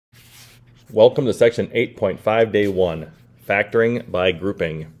Welcome to section 8.5 day 1, factoring by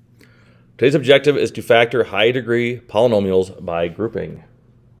grouping. Today's objective is to factor high degree polynomials by grouping.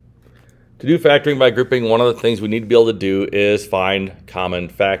 To do factoring by grouping, one of the things we need to be able to do is find common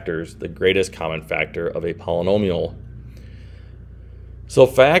factors, the greatest common factor of a polynomial. So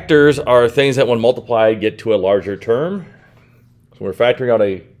factors are things that when multiplied get to a larger term. So we're factoring out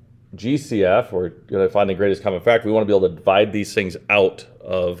a GCF, we're going to find the greatest common factor. We want to be able to divide these things out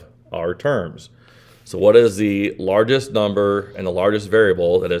of our terms. So what is the largest number and the largest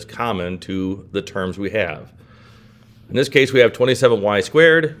variable that is common to the terms we have? In this case, we have 27y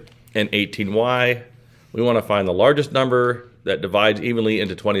squared and 18y. We want to find the largest number that divides evenly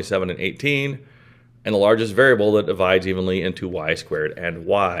into 27 and 18, and the largest variable that divides evenly into y squared and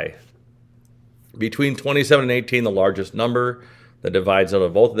y. Between 27 and 18, the largest number that divides out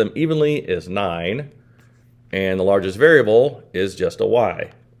of both of them evenly is 9, and the largest variable is just a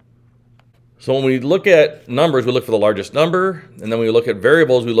y. So when we look at numbers, we look for the largest number, and then when we look at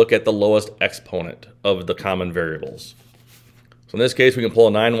variables, we look at the lowest exponent of the common variables. So in this case, we can pull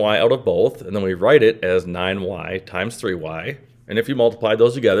a 9y out of both, and then we write it as 9y times 3y. And if you multiply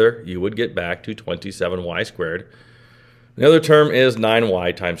those together, you would get back to 27y squared. The other term is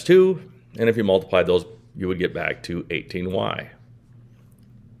 9y times 2, and if you multiply those, you would get back to 18y.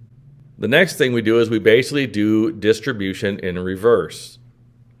 The next thing we do is we basically do distribution in reverse.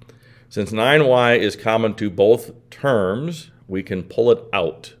 Since 9y is common to both terms, we can pull it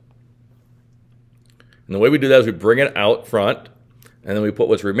out. And the way we do that is we bring it out front, and then we put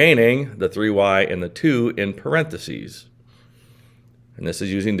what's remaining, the 3y and the 2, in parentheses. And this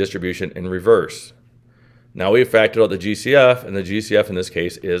is using distribution in reverse. Now we've factored out the GCF, and the GCF in this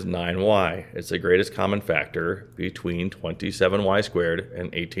case is 9y. It's the greatest common factor between 27y squared and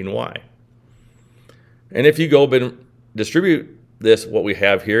 18y. And if you go and distribute this, what we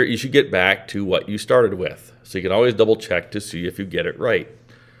have here, you should get back to what you started with. So you can always double check to see if you get it right.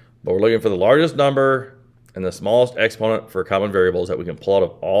 But we're looking for the largest number and the smallest exponent for common variables that we can pull out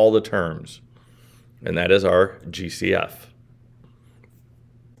of all the terms. And that is our GCF.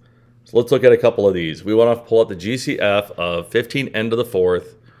 So let's look at a couple of these. We want to pull out the GCF of 15n to the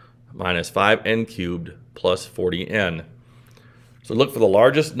fourth minus 5n cubed plus 40n. So look for the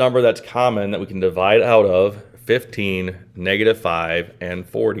largest number that's common that we can divide out of 15, negative 5, and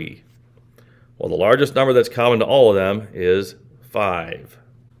 40. Well, the largest number that's common to all of them is 5.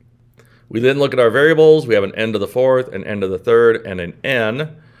 We then look at our variables. We have an n to the fourth, an n to the third, and an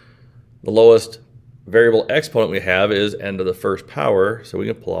n. The lowest variable exponent we have is n to the first power, so we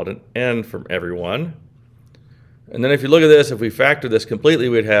can pull out an n from everyone. And then if you look at this, if we factor this completely,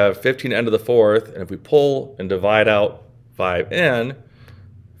 we'd have 15n to the fourth, and if we pull and divide out 5n,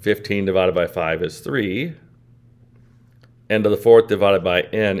 15 divided by 5 is 3. N to the fourth divided by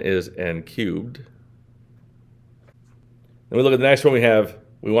n is n cubed. Then we look at the next one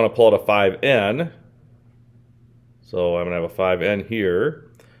we want to pull out a 5n. So I'm going to have a 5n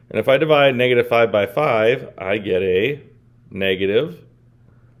here. And if I divide negative 5 by 5, I get a negative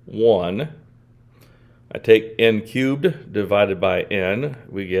 1. I take n cubed divided by n,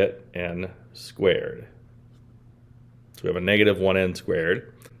 we get n squared. So we have a negative 1n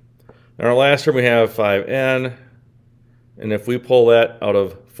squared. In our last term we have 5n. And if we pull that out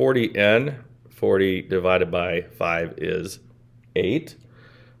of 40n, 40 divided by 5 is 8.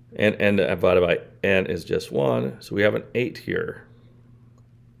 And n divided by n is just 1. So we have an 8 here.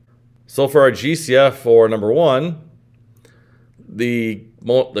 So for our GCF for number 1, the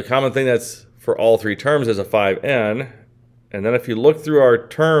common thing that's for all three terms is a 5n. And then if you look through our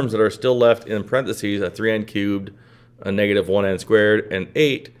terms that are still left in parentheses, a 3n cubed, a negative 1n squared, and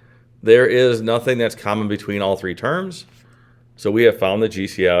 8, there is nothing that's common between all three terms. So we have found the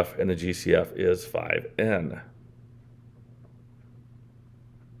GCF, and the GCF is 5n.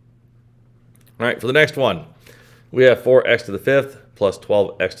 All right, for the next one, we have 4x to the fifth plus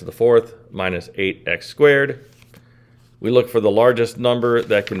 12x to the fourth minus 8x squared. We look for the largest number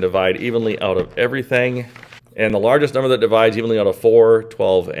that can divide evenly out of everything. And the largest number that divides evenly out of 4,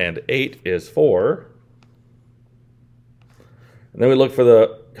 12, and 8 is 4. And then we look for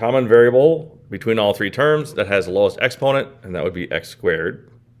the common variable between all three terms that has the lowest exponent, and that would be x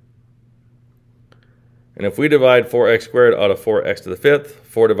squared. And if we divide 4x squared out of 4x to the fifth,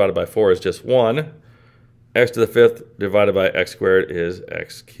 4 divided by 4 is just 1. X to the fifth divided by x squared is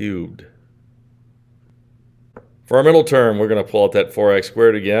x cubed. For our middle term, we're going to pull out that 4x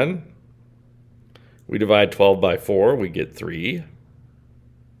squared again. We divide 12 by 4, we get 3.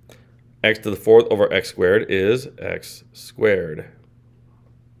 X to the fourth over x squared is x squared.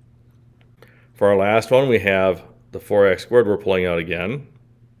 For our last one, we have the 4x squared we're pulling out again.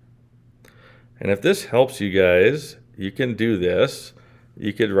 And if this helps you guys, you can do this.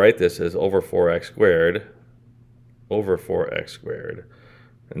 You could write this as over 4x squared over 4x squared.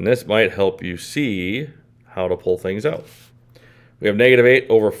 And this might help you see how to pull things out. We have negative 8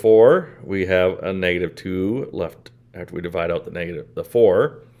 over 4. We have a negative 2 left after we divide out the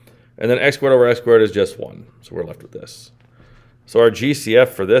 4. And then x squared over x squared is just 1. So we're left with this. So our GCF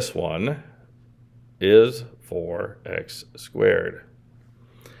for this one is 4x squared.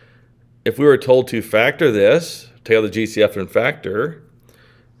 If we were told to factor this, take out the GCF and factor,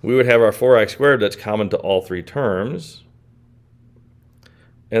 we would have our 4x squared that's common to all three terms.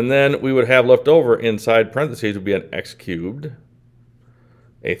 And then we would have left over inside parentheses would be an x cubed.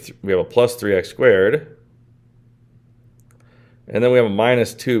 We have a plus 3x squared. And then we have a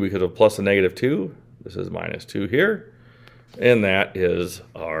minus 2 because of plus and negative 2. This is minus 2 here. And that is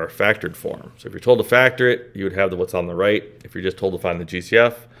our factored form. So if you're told to factor it, you would have what's on the right. If you're just told to find the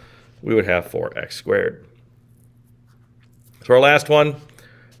GCF, we would have 4x squared. So our last one,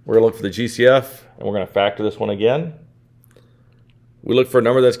 we're going to look for the GCF, and we're going to factor this one again. We look for a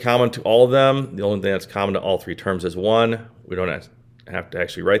number that's common to all of them. The only thing that's common to all three terms is 1. We don't have to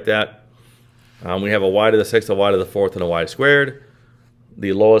actually write that. We have a y to the 6th, a y to the 4th, and a y squared.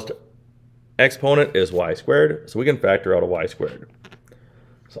 The lowest exponent is y squared, so we can factor out a y squared.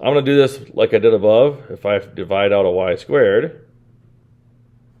 So I'm going to do this like I did above. If I divide out a y squared,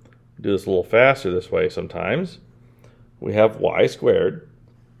 do this a little faster this way sometimes. We have y squared.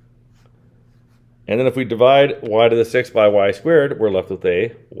 And then if we divide y to the 6th by y squared, we're left with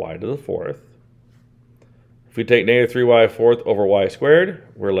a y to the 4th. If we take negative 3y 4th over y squared,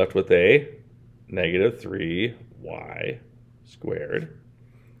 we're left with a negative 3y squared.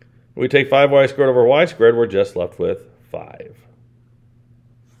 If we take 5y squared over y squared, we're just left with 5.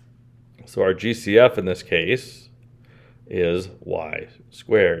 So our GCF in this case is y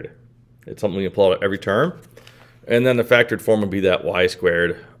squared. It's something we can pull out every term. And then the factored form would be that y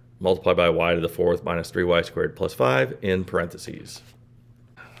squared multiplied by y to the 4th minus 3y squared plus 5 in parentheses.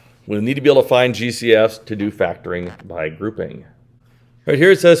 We'll need to be able to find GCFs to do factoring by grouping. Right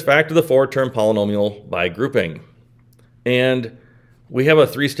here it says factor the 4-term polynomial by grouping. And we have a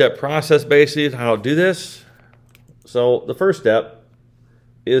 3-step process basically of how to do this. So the first step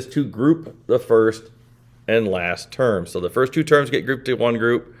is to group the first and last term. So the first two terms get grouped in one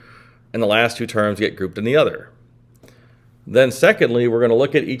group and the last two terms get grouped in the other. Then secondly, we're going to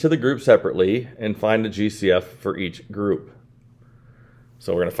look at each of the groups separately and find the GCF for each group.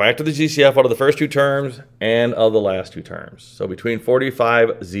 So we're going to factor the GCF out of the first two terms and of the last two terms. So between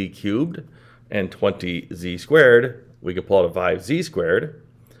 45z cubed and 20z squared, we can pull out a 5z squared.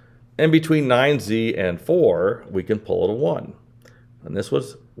 And between 9z and 4, we can pull out a 1. And this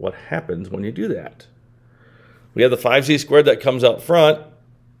was what happens when you do that. We have the 5z squared that comes out front,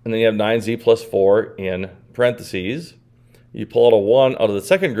 and then you have 9z plus 4 in parentheses. You pull out a 1 out of the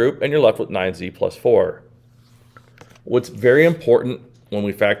second group, and you're left with 9z plus 4. What's very important when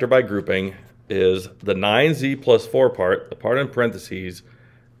we factor by grouping is the 9z plus 4 part, the part in parentheses,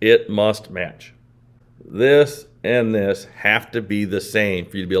 it must match. This and this have to be the same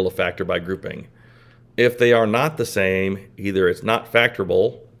for you to be able to factor by grouping. If they are not the same, either it's not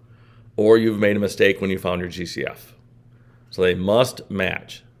factorable or you've made a mistake when you found your GCF. So they must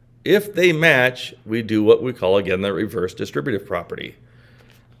match. If they match, we do what we call, again, the reverse distributive property.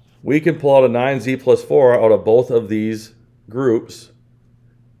 We can pull out a 9z plus 4 out of both of these groups,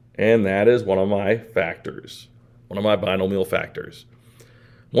 and that is one of my factors, one of my binomial factors.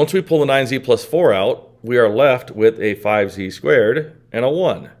 Once we pull the 9z plus 4 out, we are left with a 5z squared and a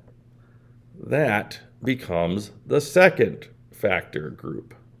 1. That becomes the second factor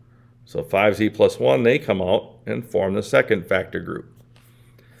group. So 5z plus 1, they come out and form the second factor group,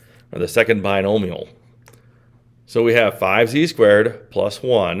 or the second binomial. So we have 5z squared plus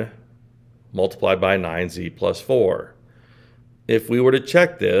 1 multiplied by 9z plus 4. If we were to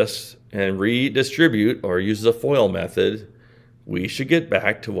check this and redistribute or use the FOIL method, we should get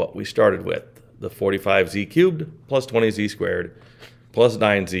back to what we started with, the 45z cubed plus 20z squared plus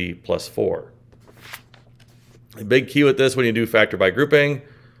 9z plus 4. A big key with this when you do factor by grouping,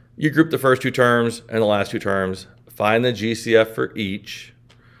 you group the first two terms and the last two terms, find the GCF for each,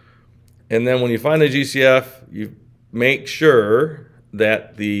 and then when you find the GCF, you make sure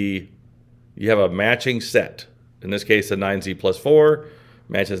that you have a matching set. In this case, the 9z plus 4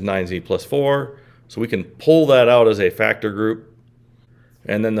 matches 9z plus 4. So we can pull that out as a factor group.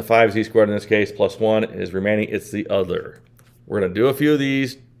 And then the 5z squared in this case plus 1 is remaining. It's the other. We're going to do a few of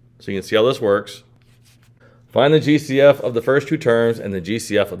these so you can see how this works. Find the GCF of the first two terms and the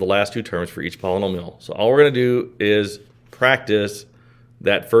GCF of the last two terms for each polynomial. So all we're going to do is practice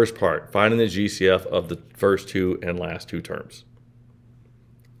that first part, finding the GCF of the first two and last two terms.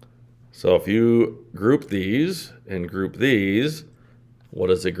 So if you group these and group these, what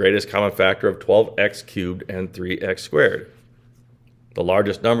is the greatest common factor of 12x cubed and 3x squared? The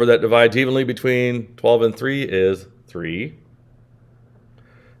largest number that divides evenly between 12 and 3 is 3.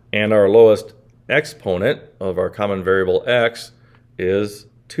 And our lowest exponent of our common variable x is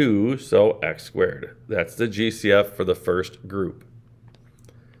 2, so x squared. That's the GCF for the first group.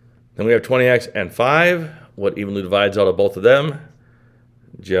 Then we have 20x and 5. What evenly divides out of both of them?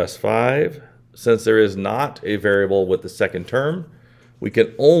 Just 5. Since there is not a variable with the second term, we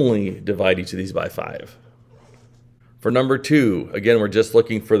can only divide each of these by 5. For number 2, again, we're just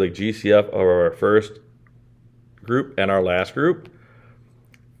looking for the GCF of our first group and our last group.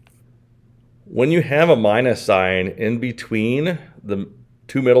 When you have a minus sign in between the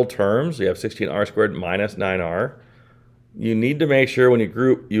two middle terms, you have 16r squared minus 9r, you need to make sure when you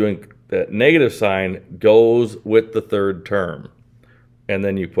group, that negative sign goes with the third term. And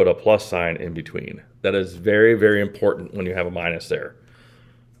then you put a plus sign in between. That is very, very important when you have a minus there.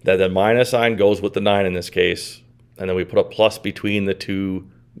 That the minus sign goes with the 9 in this case, and then we put a plus between the two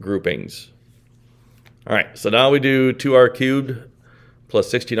groupings. All right, so now we do 2r cubed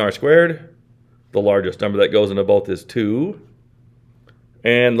plus 16r squared. The largest number that goes into both is 2.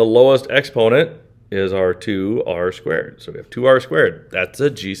 And the lowest exponent is our 2r squared. So we have 2r squared. That's a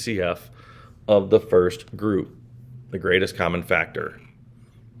GCF of the first group, the greatest common factor.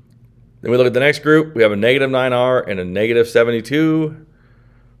 Then we look at the next group. We have a negative 9r and a negative 72.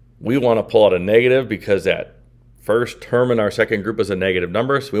 We want to pull out a negative because that first term in our second group is a negative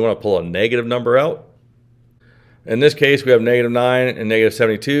number. So we want to pull a negative number out. In this case, we have negative 9 and negative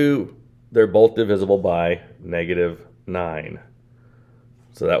 72. They're both divisible by negative 9.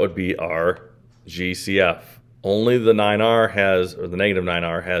 So that would be our GCF. Only the 9r has, or the negative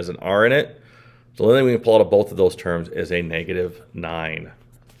 9r has an r in it. So the only thing we can pull out of both of those terms is a negative 9. All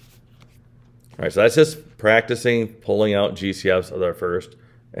right, so that's just practicing pulling out GCFs of our first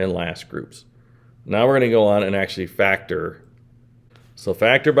and last groups. Now we're going to go on and actually factor. So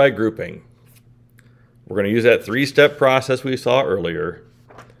factor by grouping. We're going to use that 3-step process we saw earlier.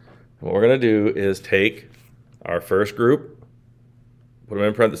 What we're going to do is take our first group, put them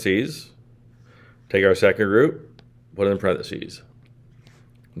in parentheses, take our second group, put it in parentheses.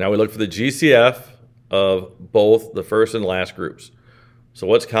 Now we look for the GCF of both the first and last groups. So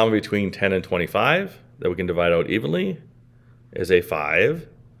what's common between 10 and 25 that we can divide out evenly is a 5.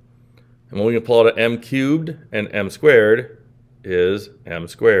 And when we can pull out an m cubed and m squared is m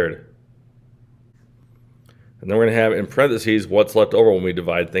squared. And then we're going to have in parentheses what's left over when we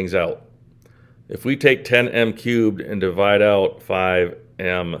divide things out. If we take 10m cubed and divide out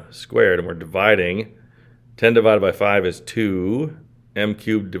 5m squared, and we're dividing, 10 divided by 5 is 2, m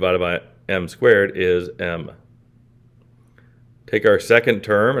cubed divided by m squared is m. Take our second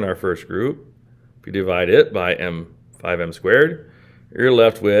term in our first group, if you divide it by 5m squared, you're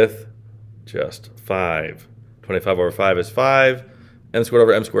left with just 5. 25 over 5 is 5, m squared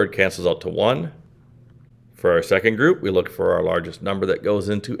over m squared cancels out to 1. For our second group, we look for our largest number that goes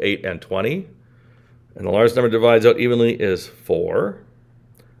into 8 and 20. And the largest number divides out evenly is 4.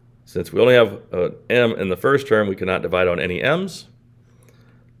 Since we only have an m in the first term, we cannot divide on any m's.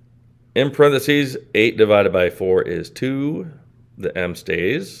 In parentheses, 8 divided by 4 is 2. The m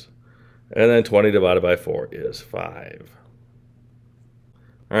stays. And then 20 divided by 4 is 5.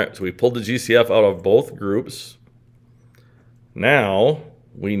 All right, so we pulled the GCF out of both groups. Now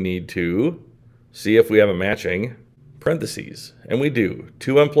we need to see if we have a matching parentheses. And we do.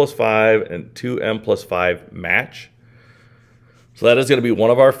 2m plus 5 and 2m plus 5 match. So that is going to be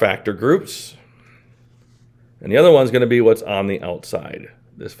one of our factor groups. And the other one's going to be what's on the outside.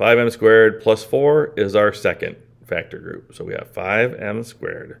 This 5m squared plus 4 is our second factor group. So we have 5m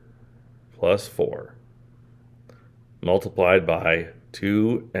squared plus 4 multiplied by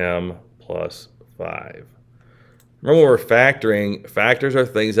 2m plus 5. Remember, when we're factoring, factors are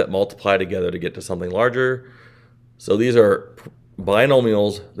things that multiply together to get to something larger. So these are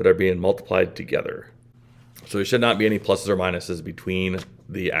binomials that are being multiplied together. So there should not be any pluses or minuses between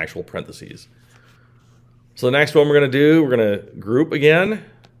the actual parentheses. So the next one we're going to do, we're going to group again.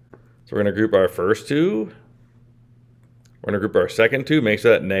 So we're going to group our first two. We're going to group our second two, make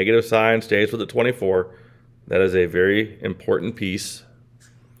sure that negative sign stays with the 24. That is a very important piece.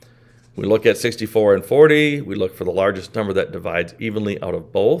 We look at 64 and 40. We look for the largest number that divides evenly out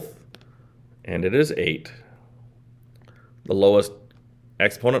of both, and it is 8. The lowest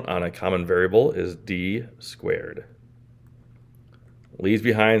exponent on a common variable is d squared. Leaves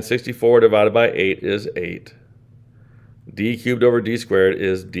behind 64 divided by 8 is 8. d cubed over d squared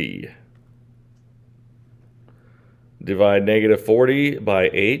is d. Divide negative 40 by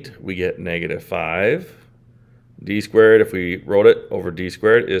 8, we get negative 5. D squared, if we wrote it over d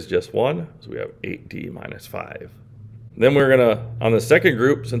squared, is just 1, so we have 8d minus 5. Then we're going to, on the second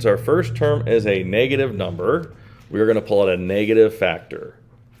group, since our first term is a negative number, we're going to pull out a negative factor.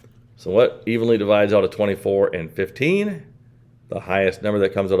 So what evenly divides out of 24 and 15? The highest number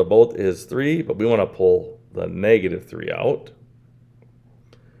that comes out of both is 3, but we want to pull the negative 3 out.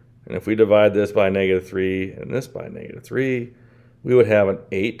 And if we divide this by negative 3 and this by negative 3, we would have an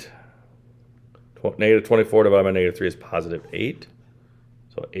 8. Negative 24 divided by negative 3 is positive 8.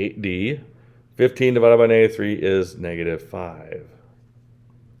 So 8d. 15 divided by negative 3 is negative 5.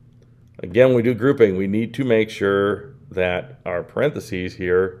 Again, when we do grouping, we need to make sure that our parentheses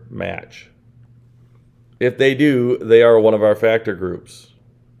here match. If they do, they are one of our factor groups,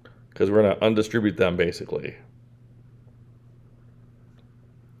 because we're going to undistribute them basically.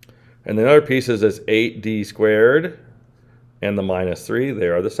 And the other piece is this 8d squared and the minus 3. They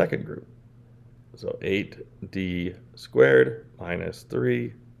are the second group. So 8d squared minus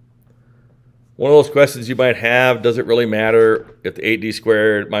 3. One of those questions you might have, does it really matter if the 8d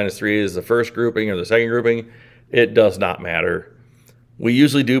squared minus 3 is the first grouping or the second grouping? It does not matter. We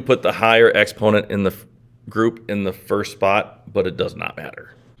usually do put the higher exponent in the group in the first spot, but it does not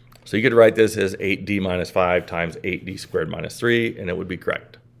matter. So you could write this as 8d minus 5 times 8d squared minus 3, and it would be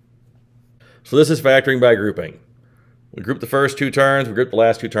correct. So this is factoring by grouping. We group the first two terms, we group the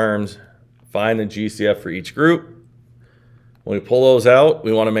last two terms, find the GCF for each group. When we pull those out,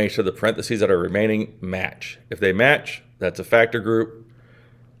 we want to make sure the parentheses that are remaining match. If they match, that's a factor group.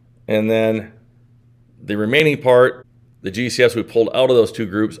 And then the remaining part, the GCFs we pulled out of those two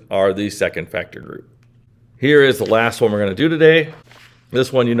groups, are the second factor group. Here is the last one we're going to do today.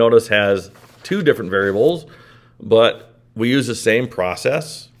 This one, you notice, has two different variables, but we use the same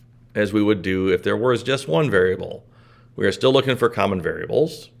process as we would do if there was just one variable. We are still looking for common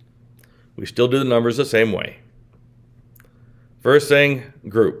variables. We still do the numbers the same way. First thing,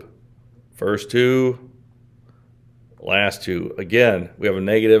 group. First two, last two. Again, we have a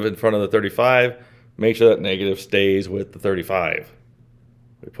negative in front of the 35. Make sure that negative stays with the 35.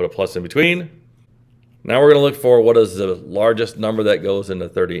 We put a plus in between. Now we're going to look for what is the largest number that goes into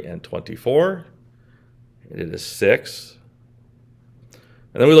 30 and 24. It is 6.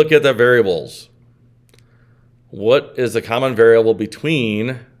 And then we look at the variables. What is the common variable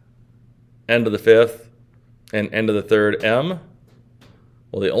between end of the fifth and end of the third m?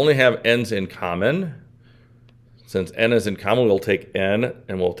 Well, they only have n's in common. Since n is in common, we'll take n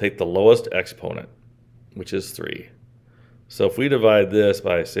and we'll take the lowest exponent, which is 3. So if we divide this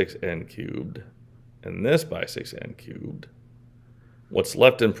by 6n cubed and this by 6n cubed, what's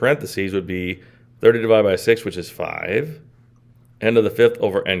left in parentheses would be 30 divided by 6, which is 5. N to the fifth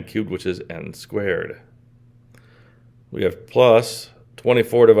over n cubed, which is n squared. We have plus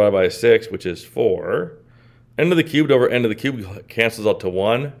 24 divided by 6, which is 4. N to the cubed over n to the cubed cancels out to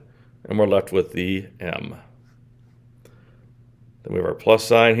 1, and we're left with the m. Then we have our plus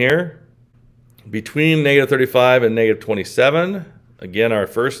sign here. Between negative 35 and negative 27, again, our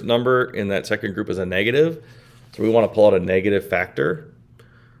first number in that second group is a negative, so we want to pull out a negative factor.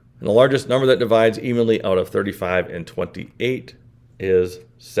 And the largest number that divides evenly out of 35 and 28 is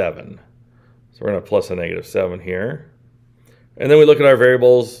 7. So we're going to plus a negative 7 here. And then we look at our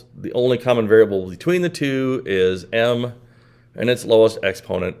variables. The only common variable between the two is m, and its lowest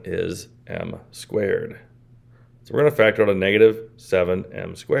exponent is m squared. So we're going to factor out a negative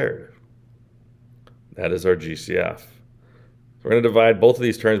 7m squared. That is our GCF. So we're going to divide both of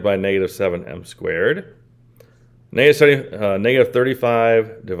these terms by negative 7m squared. Negative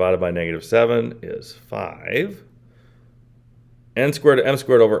 35 divided by negative 7 is 5. N squared to m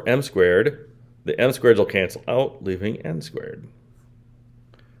squared over m squared. The m squareds will cancel out, leaving n squared.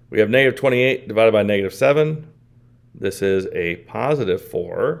 We have negative 28 divided by negative 7. This is a positive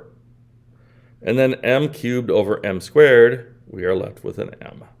 4. And then m cubed over m squared, we are left with an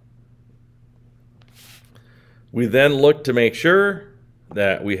m. We then look to make sure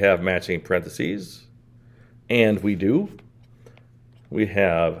that we have matching parentheses, and we do. We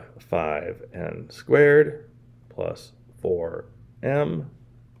have 5n squared plus 4m.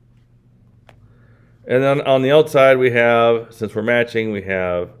 And then on the outside we have, since we're matching, we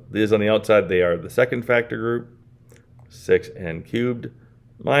have these on the outside. They are the second factor group, 6n cubed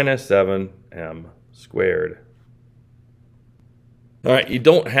minus 7m squared. All right, you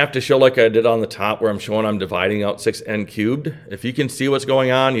don't have to show like I did on the top where I'm showing I'm dividing out 6n cubed. If you can see what's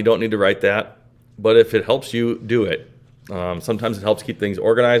going on, you don't need to write that. But if it helps you, do it. Sometimes it helps keep things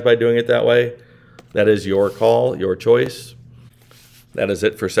organized by doing it that way. That is your call, your choice. That is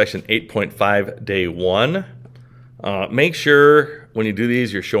it for section 8.5, day 1. Make sure when you do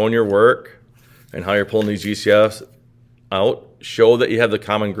these, you're showing your work and how you're pulling these GCFs out. Show that you have the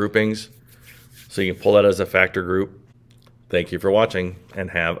common groupings so you can pull that as a factor group. Thank you for watching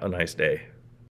and have a nice day.